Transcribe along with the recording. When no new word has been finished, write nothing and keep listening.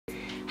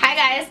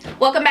Hi guys,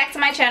 welcome back to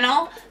my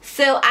channel.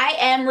 So I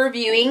am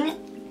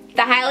reviewing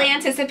the highly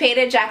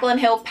anticipated Jaclyn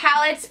Hill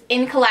palettes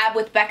in collab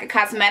with Becca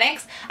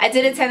Cosmetics. I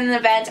did attend an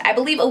event, I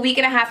believe a week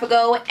and a half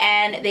ago,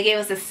 and they gave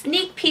us a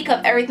sneak peek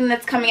of everything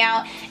that's coming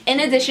out, in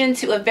addition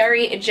to a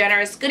very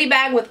generous goodie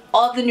bag with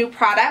all of the new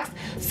products.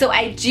 So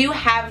I do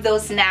have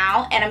those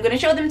now, and I'm going to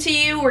show them to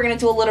you. We're going to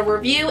do a little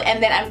review,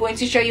 and then I'm going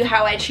to show you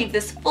how I achieved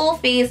this full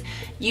face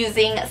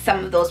using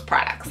some of those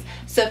products.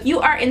 So if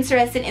you are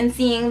interested in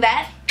seeing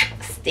that,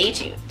 stay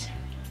tuned.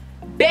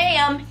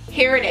 Bam!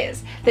 Here it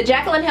is. The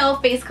Jaclyn Hill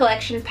Face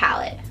Collection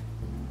palette.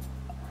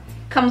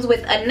 Comes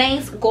with a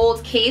nice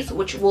gold case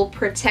which will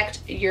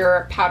protect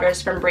your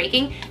powders from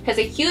breaking. Has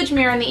a huge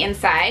mirror on the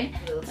inside.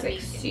 It looks like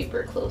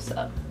super close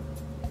up.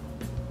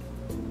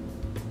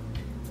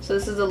 So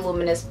this is a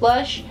luminous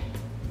blush,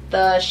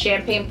 the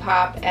Champagne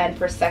Pop and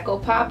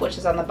Prosecco Pop, which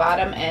is on the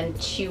bottom, and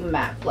 2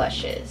 matte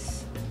blushes.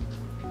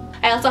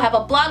 I also have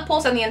a blog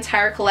post on the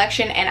entire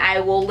collection, and I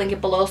will link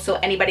it below, so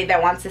anybody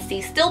that wants to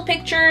see still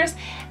pictures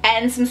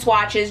and some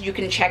swatches, you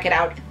can check it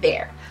out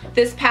there.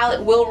 This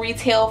palette will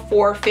retail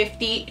for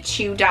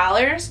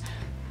 $52,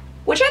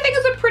 which I think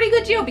is a pretty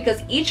good deal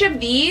because each of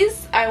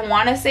these I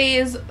want to say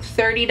is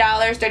 $30,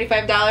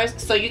 $35.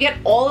 So you get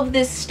all of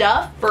this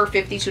stuff for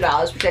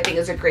 $52, which I think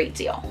is a great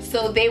deal.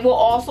 So they will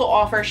also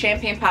offer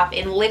Champagne Pop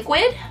in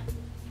liquid,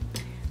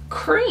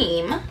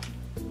 cream,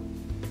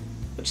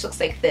 which looks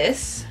like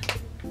this,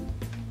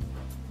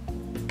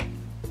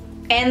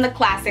 and the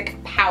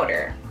classic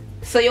powder.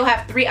 So you'll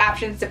have 3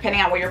 options depending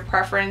on what your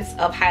preference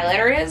of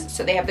highlighter is.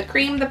 So they have the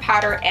cream, the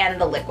powder, and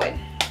the liquid.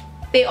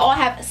 They all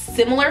have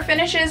similar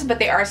finishes, but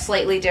they are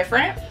slightly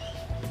different.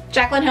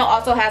 Jaclyn Hill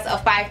also has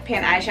a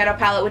 5-pan eyeshadow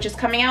palette which is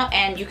coming out,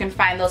 and you can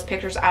find those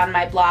pictures on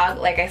my blog.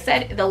 Like I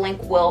said, the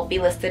link will be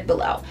listed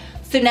below.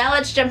 So now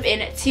let's jump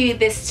into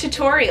this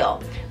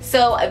tutorial.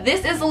 So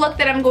this is the look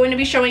that I'm going to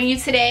be showing you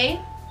today.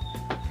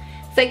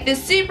 It's like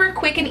this super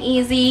quick and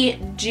easy,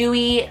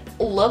 dewy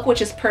look, which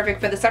is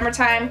perfect for the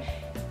summertime.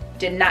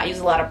 Did not use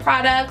a lot of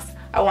products.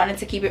 I wanted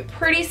to keep it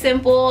pretty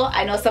simple.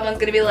 I know someone's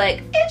gonna be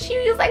like, "Itch, you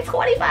use like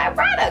 25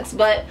 products,"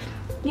 but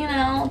you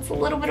know, it's a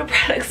little bit of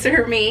products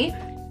for me.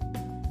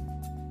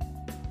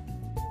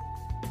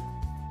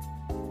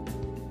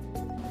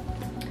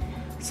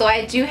 So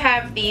I do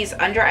have these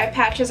under eye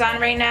patches on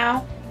right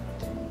now.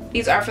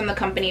 These are from the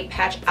company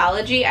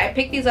Patchology. I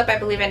picked these up, I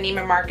believe, at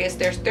Neiman Marcus.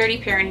 There's 30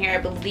 pair in here. I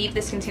believe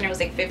this container was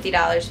like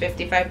 $50,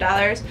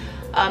 $55.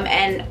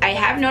 And I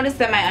have noticed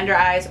that my under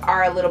eyes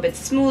are a little bit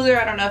smoother.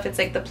 I don't know if it's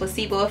like the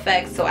placebo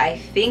effect, so I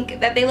think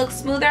that they look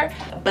smoother,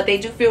 but they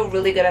do feel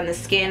really good on the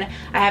skin.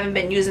 I haven't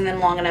been using them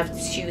long enough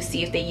to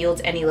see if they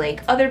yield any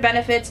like other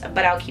benefits,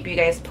 but I'll keep you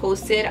guys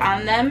posted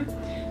on them.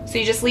 So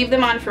you just leave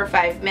them on for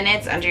 5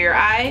 minutes under your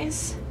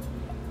eyes,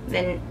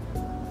 then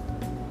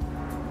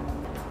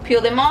peel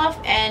them off,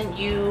 and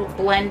you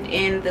blend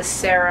in the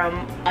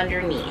serum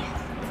underneath.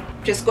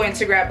 Just going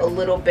to grab a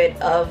little bit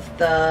of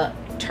the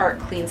Tarte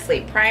Clean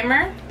Slate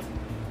Primer,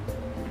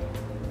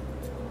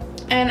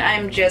 and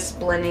I'm just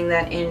blending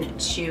that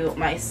into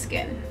my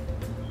skin.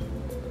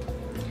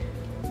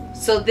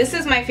 So this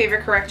is my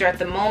favorite corrector at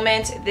the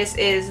moment. This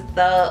is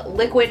the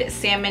Liquid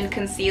Salmon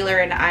Concealer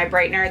and Eye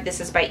Brightener. This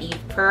is by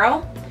Eve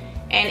Pearl,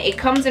 and it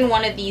comes in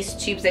one of these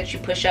tubes that you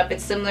push up.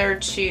 It's similar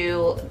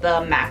to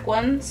the MAC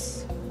ones.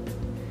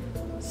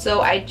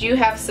 So I do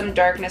have some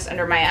darkness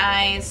under my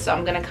eyes, so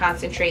I'm going to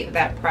concentrate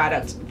that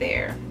product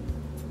there.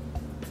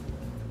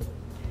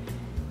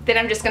 Then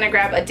I'm just going to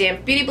grab a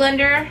damp beauty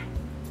blender,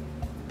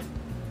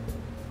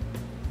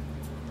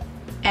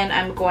 and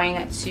I'm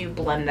going to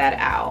blend that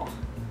out.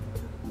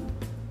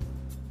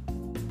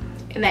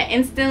 And that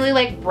instantly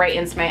like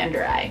brightens my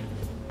under eye.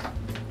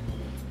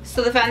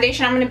 So the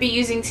foundation I'm going to be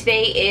using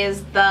today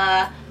is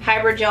the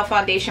Hybrid Gel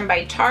Foundation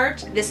by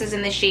Tarte. This is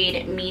in the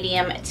shade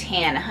Medium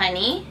Tan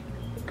Honey.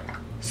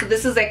 So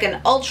this is like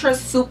an ultra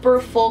super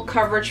full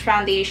coverage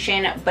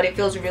foundation, but it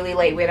feels really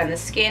lightweight on the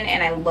skin,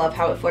 and I love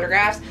how it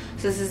photographs.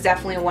 So this is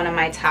definitely one of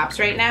my tops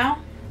right now.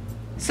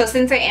 So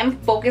since I am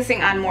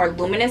focusing on more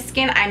luminous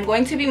skin, I'm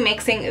going to be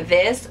mixing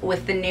this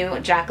with the new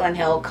Jaclyn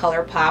Hill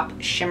ColourPop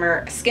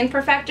Shimmer Skin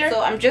Perfector.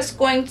 So I'm just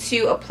going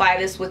to apply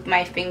this with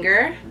my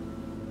finger.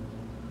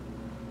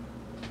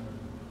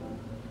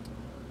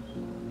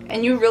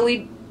 And you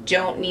really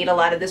don't need a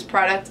lot of this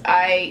product.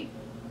 I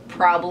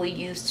probably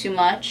use too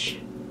much,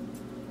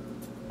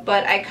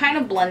 but I kind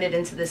of blend it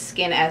into the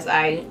skin as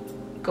I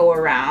go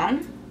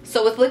around.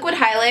 So with liquid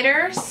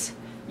highlighters,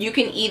 you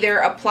can either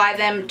apply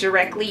them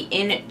directly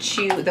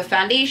into the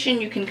foundation,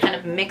 you can kind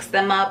of mix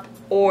them up,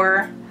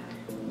 or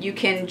you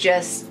can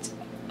just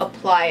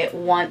apply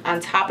one on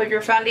top of your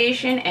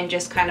foundation and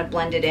just kind of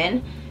blend it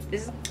in.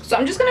 So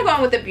I'm just gonna go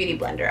on with a beauty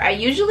blender. I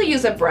usually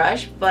use a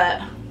brush, but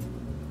I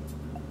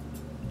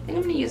think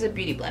I'm gonna use a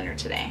beauty blender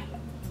today.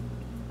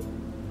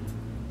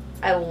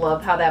 I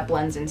love how that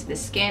blends into the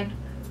skin.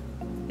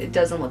 It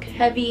doesn't look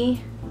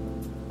heavy.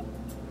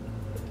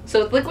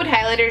 So with liquid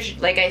highlighters,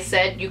 like I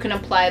said, you can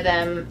apply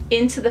them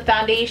into the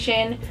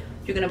foundation,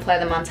 you can apply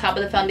them on top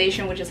of the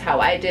foundation, which is how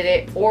I did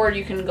it, or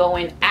you can go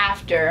in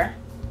after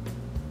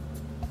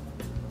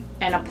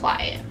and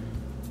apply it.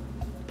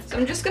 So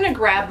I'm just gonna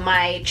grab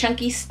my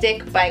Chunky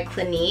Stick by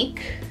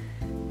Clinique,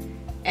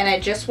 and I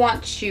just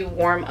want to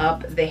warm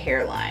up the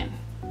hairline.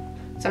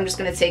 So I'm just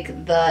gonna take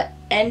the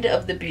end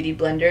of the Beauty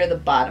Blender, the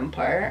bottom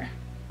part,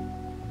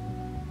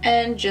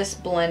 and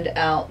just blend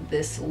out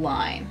this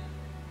line.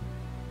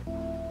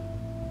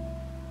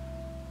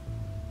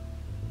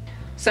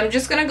 So I'm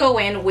just gonna go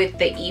in with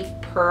the Eve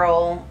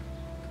Pearl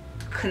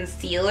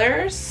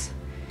concealers.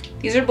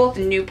 These are both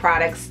new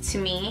products to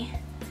me.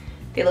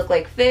 They look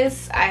like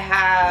this. I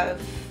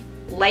have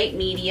light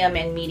medium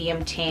and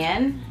medium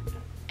tan,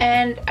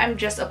 and I'm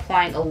just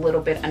applying a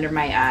little bit under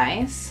my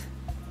eyes.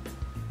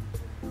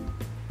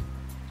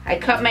 I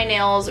cut my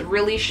nails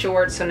really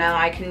short, so now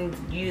I can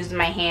use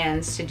my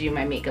hands to do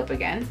my makeup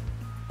again.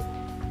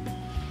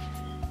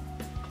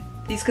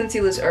 These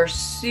concealers are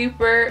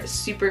super,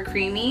 super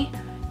creamy.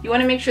 You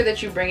want to make sure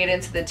that you bring it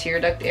into the tear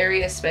duct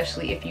area,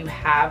 especially if you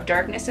have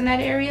darkness in that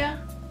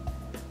area.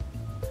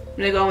 I'm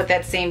going to go in with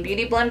that same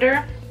Beauty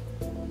Blender.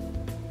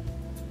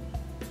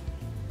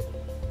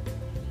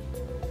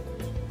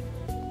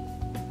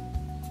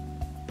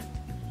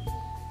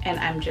 And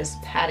I'm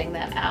just patting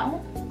that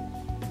out.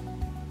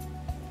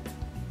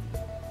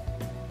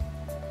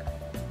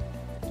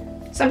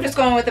 So I'm just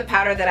going with the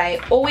powder that I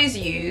always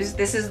use.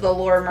 This is the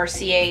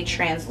Mercier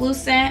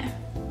Translucent.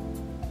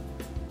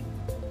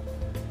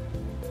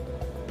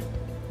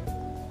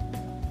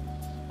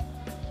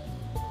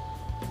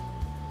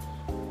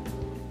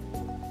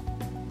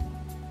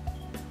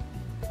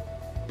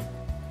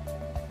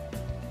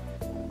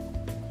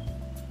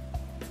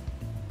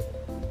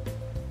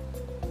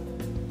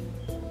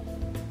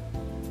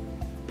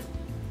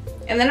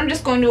 And then I'm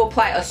just going to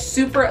apply a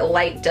super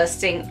light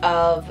dusting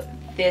of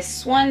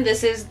this one.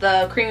 This is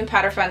the Creamy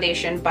Powder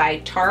Foundation by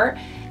Tarte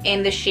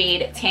in the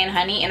shade Tan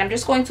Honey. And I'm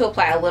just going to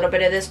apply a little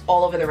bit of this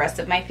all over the rest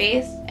of my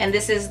face. And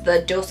this is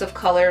the Dose of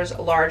Colors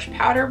large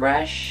powder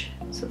brush.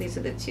 So these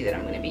are the two that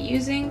I'm going to be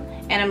using.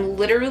 And I'm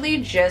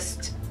literally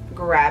just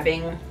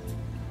grabbing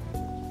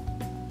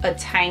a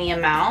tiny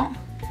amount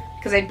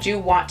because I do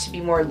want to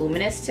be more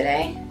luminous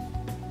today.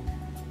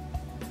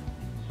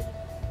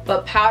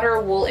 But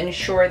powder will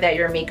ensure that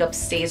your makeup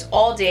stays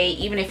all day,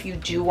 even if you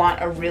do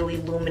want a really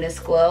luminous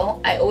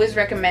glow. I always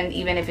recommend,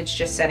 even if it's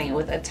just setting it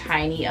with a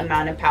tiny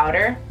amount of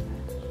powder.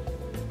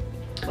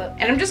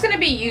 And I'm just going to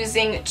be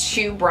using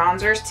two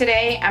bronzers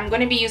today. I'm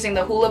going to be using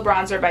the Hoola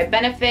Bronzer by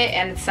Benefit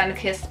and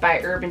Sunkissed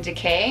by Urban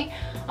Decay.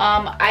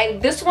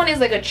 This one is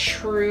like a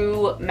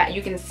true,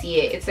 you can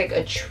see it, it's like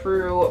a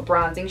true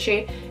bronzing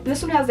shade. And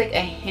this one has like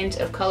a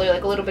hint of color,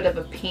 like a little bit of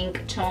a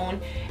pink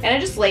tone. And I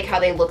just like how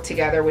they look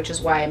together, which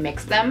is why I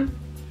mix them.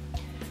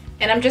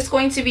 And I'm just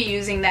going to be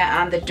using that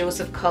on the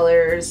Dose of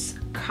Colors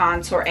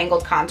contour,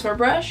 angled contour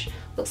brush.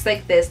 Looks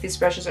like this. These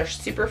brushes are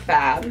super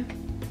fab.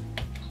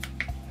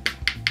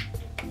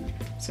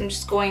 So I'm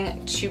just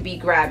going to be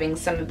grabbing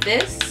some of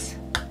this,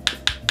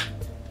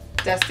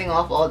 dusting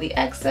off all the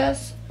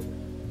excess.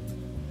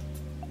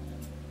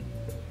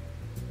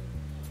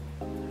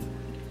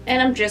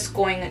 And I'm just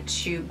going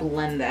to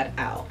blend that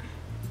out.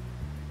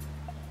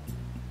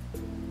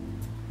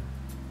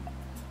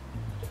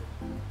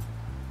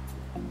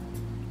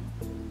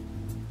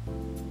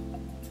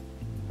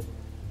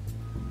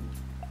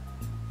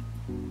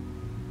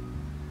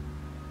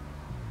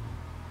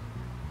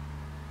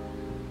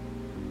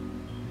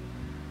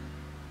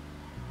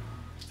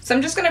 So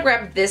I'm just going to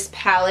grab this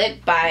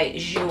palette by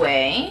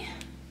Jouer.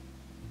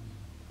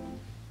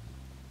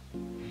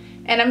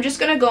 And I'm just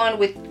going to go in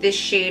with this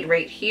shade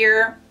right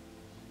here.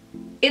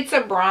 It's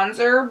a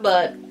bronzer,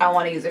 but I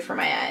want to use it for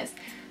my eyes.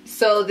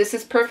 So this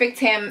is Perfect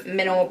Tan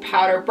Minimal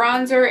Powder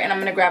Bronzer, and I'm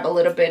going to grab a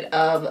little bit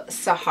of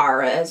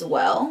Sahara as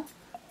well.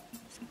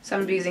 So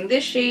I'm using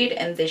this shade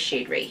and this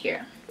shade right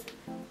here.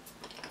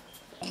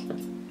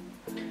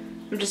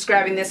 I'm just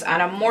grabbing this on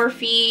a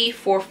Morphe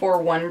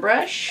 441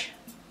 brush.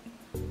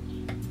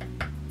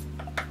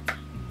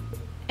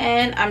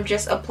 And I'm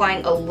just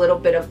applying a little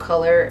bit of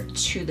color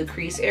to the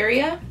crease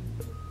area.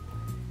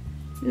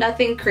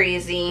 Nothing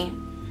crazy.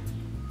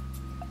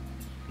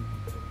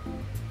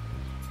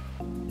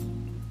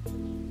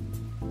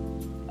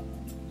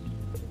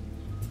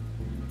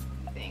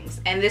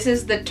 And this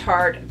is the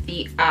Tarte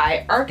The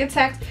Eye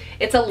Architect.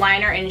 It's a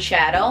liner in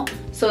shadow.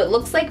 So it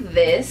looks like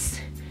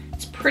this.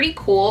 It's pretty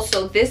cool.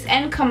 So this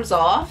end comes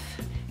off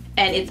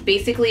and it's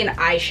basically an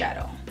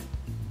eyeshadow.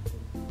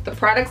 The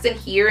product's in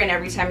here, and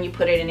every time you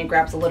put it in, it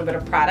grabs a little bit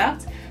of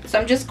product. So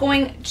I'm just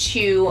going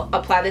to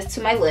apply this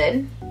to my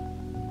lid.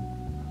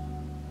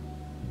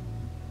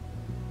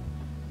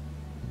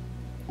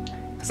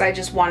 Because I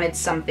just wanted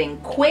something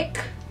quick.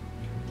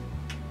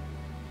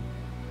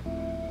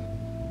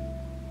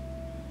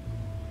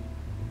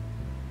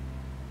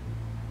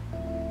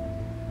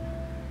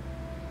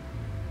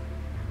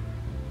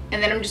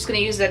 And then I'm just going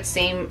to use that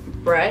same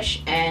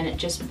brush and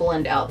just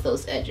blend out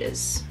those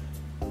edges.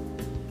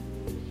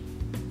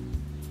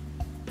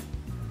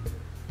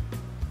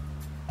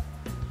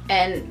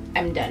 And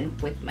I'm done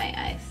with my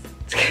eyes.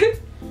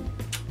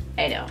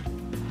 I know.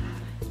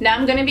 Now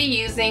I'm going to be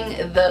using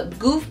the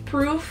Goof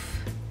Proof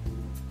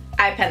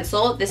eye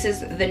pencil. This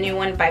is the new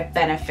one by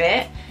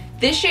Benefit.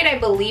 This shade I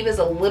believe is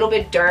a little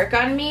bit dark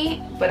on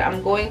me, but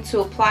I'm going to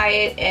apply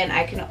it, and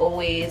I can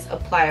always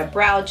apply a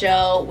brow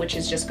gel, which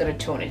is just going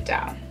to tone it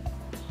down.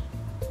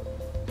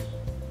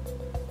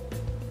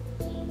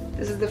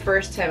 This is the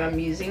first time I'm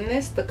using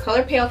this. The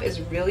color payoff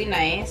is really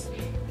nice.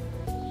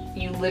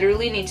 You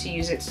literally need to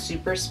use it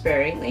super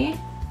sparingly.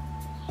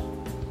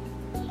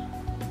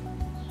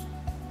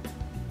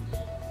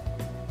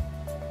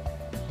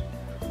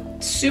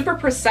 Super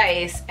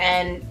precise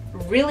and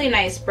really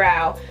nice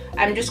brow.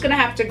 I'm just gonna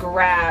have to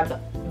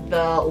grab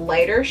the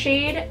lighter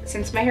shade.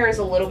 Since my hair is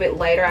a little bit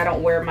lighter, I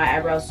don't wear my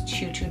eyebrows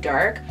too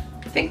dark.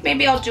 I think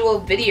maybe I'll do a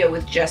video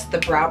with just the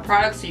brow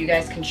products so you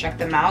guys can check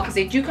them out, because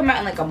they do come out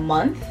in like a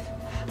month.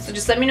 So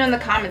just let me know in the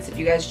comments if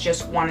you guys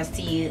just want to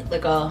see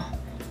like a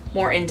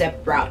more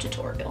in-depth brow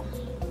tutorial.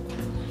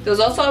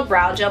 There's also a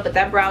brow gel, but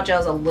that brow gel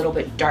is a little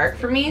bit dark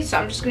for me, so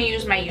I'm just gonna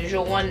use my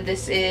usual one.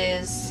 This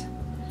is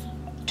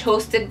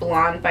Toasted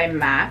Blonde by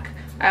MAC.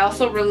 I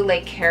also really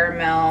like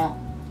Caramel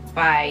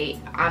by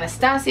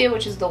Anastasia,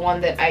 which is the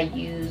one that I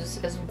use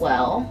as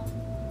well.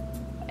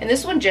 And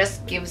this one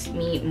just gives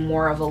me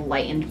more of a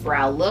lightened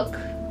brow look.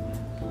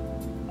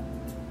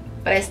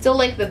 But I still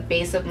like the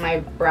base of my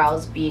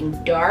brows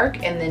being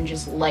dark and then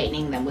just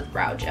lightening them with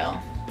brow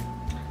gel.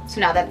 So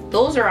now that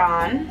those are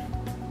on,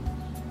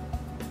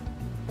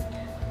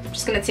 I'm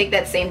just gonna take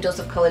that same Dose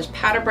of Colors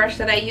powder brush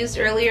that I used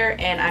earlier,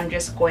 and I'm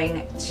just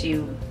going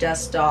to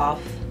dust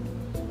off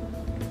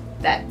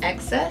that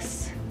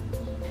excess.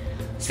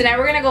 So now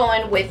we're gonna go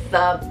in with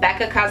the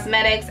Becca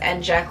Cosmetics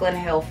and Jaclyn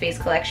Hill Face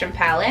Collection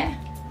palette.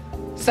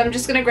 So I'm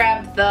just gonna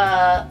grab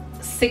the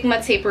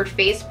Sigma Tapered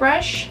Face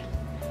Brush,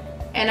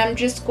 and I'm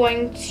just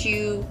going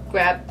to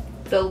grab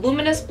the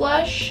luminous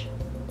blush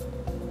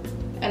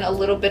and a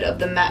little bit of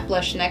the matte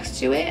blush next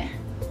to it.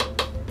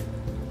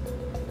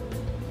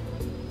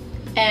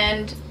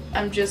 And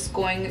I'm just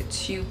going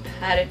to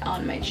pat it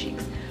on my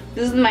cheeks.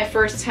 This is my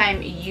first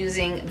time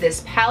using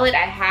this palette.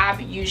 I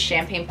have used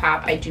Champagne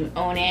Pop. I do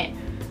own it.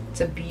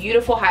 It's a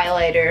beautiful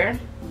highlighter.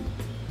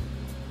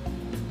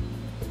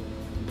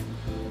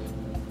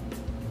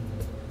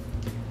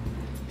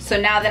 So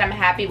now that I'm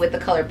happy with the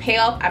color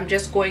payoff, I'm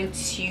just going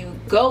to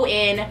go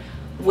in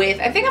with,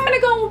 I think I'm going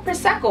to go with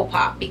Prosecco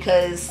Pop,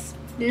 because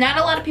not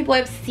a lot of people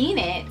have seen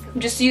it. I'm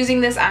just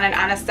using this on an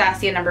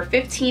Anastasia number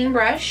 15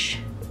 brush.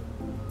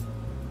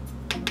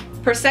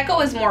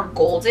 Prosecco is more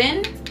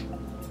golden.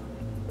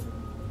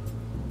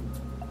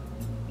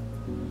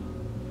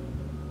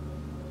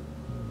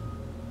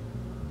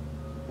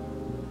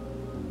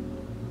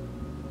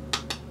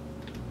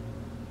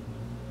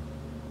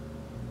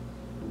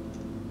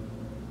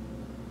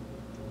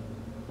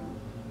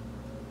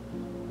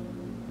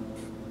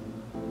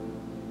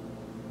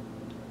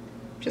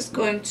 Just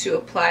going to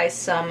apply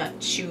some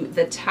to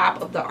the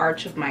top of the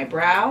arch of my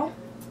brow.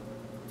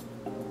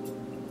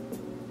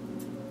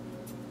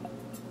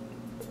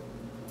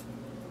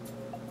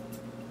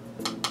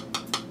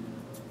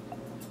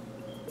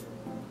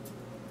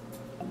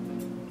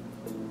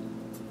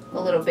 A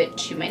little bit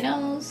to my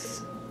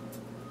nose.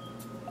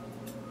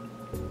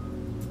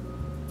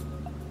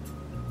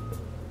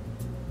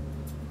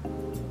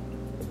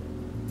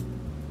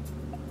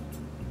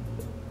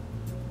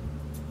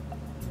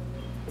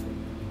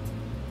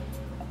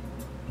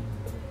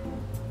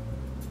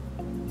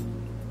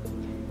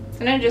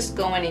 I'm gonna just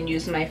go in and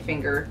use my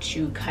finger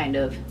to kind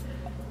of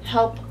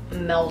help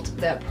melt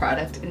that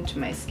product into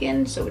my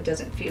skin so it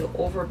doesn't feel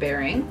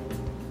overbearing.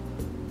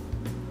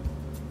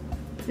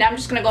 Now I'm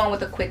just gonna go in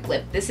with a quick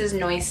lip. This is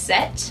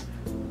Noisette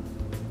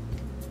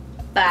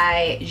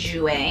by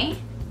Jouer.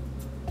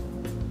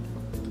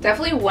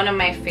 Definitely one of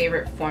my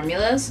favorite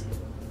formulas.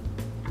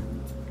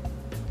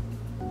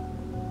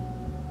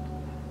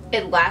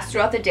 It lasts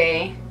throughout the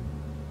day.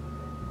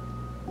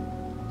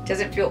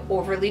 Doesn't feel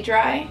overly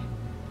dry.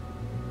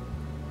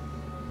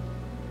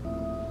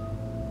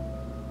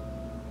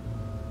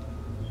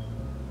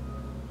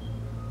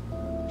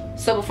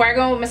 So before I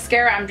go in with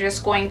mascara, I'm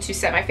just going to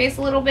set my face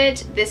a little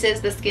bit. This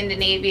is the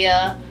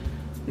Skindinavia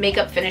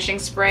Makeup Finishing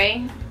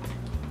Spray.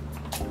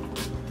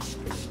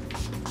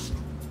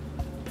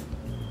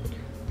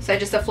 So I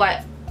just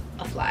apply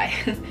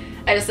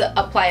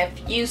a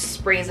few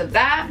sprays of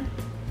that.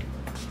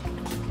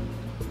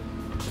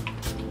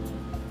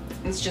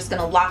 It's just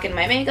gonna lock in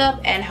my makeup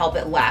and help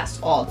it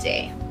last all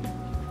day.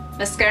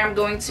 Mascara I'm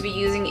going to be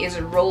using is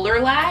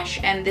Roller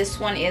Lash, and this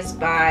one is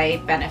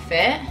by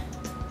Benefit.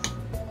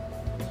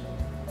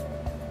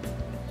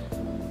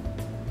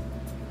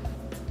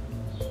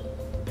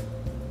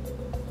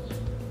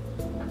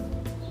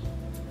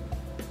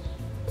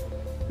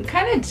 I'm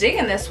kind of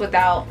digging this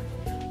without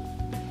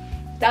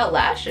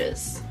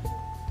lashes.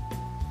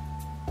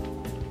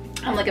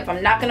 I'm like, if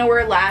I'm not gonna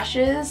wear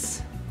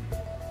lashes,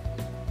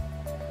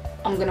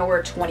 I'm gonna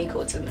wear 20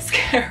 coats of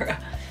mascara.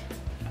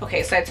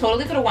 Okay, so I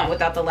totally could have went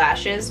without the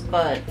lashes,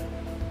 but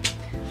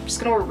I'm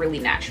just gonna wear really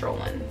natural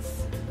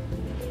ones.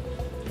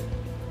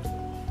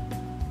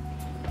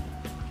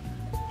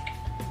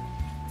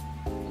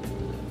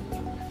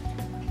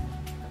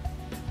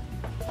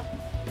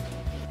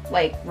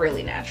 like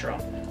really natural.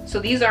 So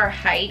these are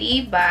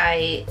Heidi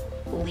by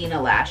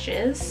Lena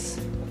lashes.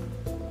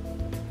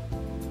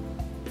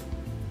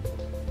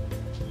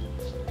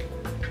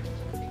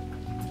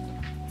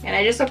 And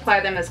I just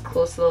apply them as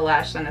close to the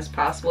lash line as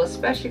possible,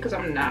 especially because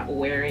I'm not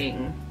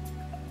wearing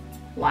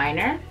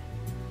liner.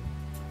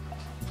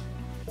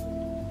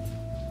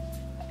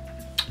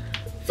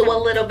 So a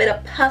little bit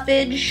of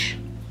puffage.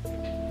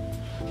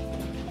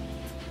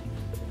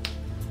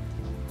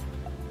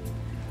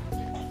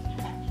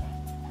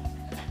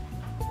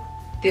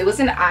 There was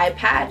an eye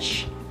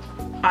patch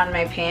on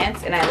my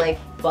pants and I like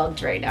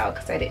bugged right now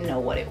because I didn't know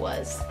what it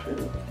was.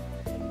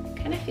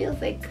 Kind of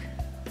feels like,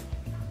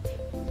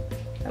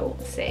 I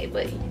won't say,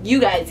 but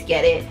you guys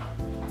get it.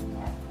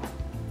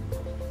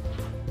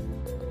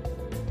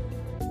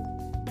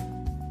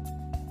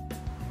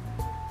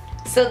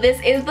 So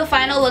this is the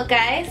final look,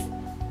 guys.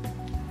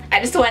 I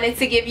just wanted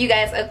to give you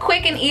guys a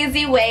quick and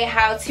easy way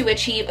how to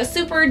achieve a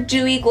super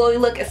dewy, glowy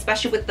look,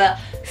 especially with the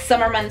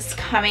summer months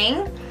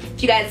coming.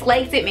 If you guys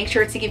liked it, make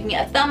sure to give me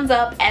a thumbs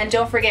up and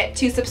don't forget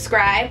to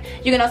subscribe.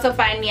 You can also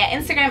find me at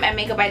Instagram at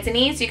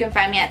MakeupbyDenise. You can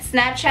find me at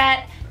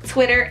Snapchat,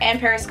 Twitter, and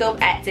Periscope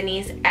at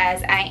Denise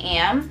as I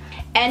am.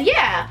 And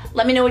yeah,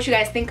 let me know what you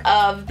guys think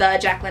of the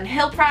Jaclyn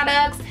Hill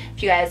products.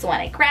 If you guys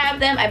want to grab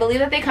them, I believe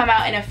that they come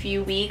out in a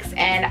few weeks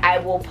and I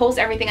will post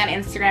everything on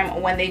Instagram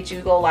when they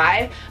do go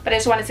live. But I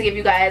just wanted to give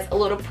you guys a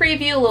little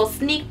preview, a little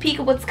sneak peek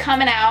of what's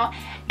coming out.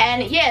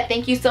 And yeah,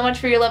 thank you so much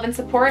for your love and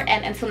support,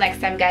 and until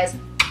next time, guys,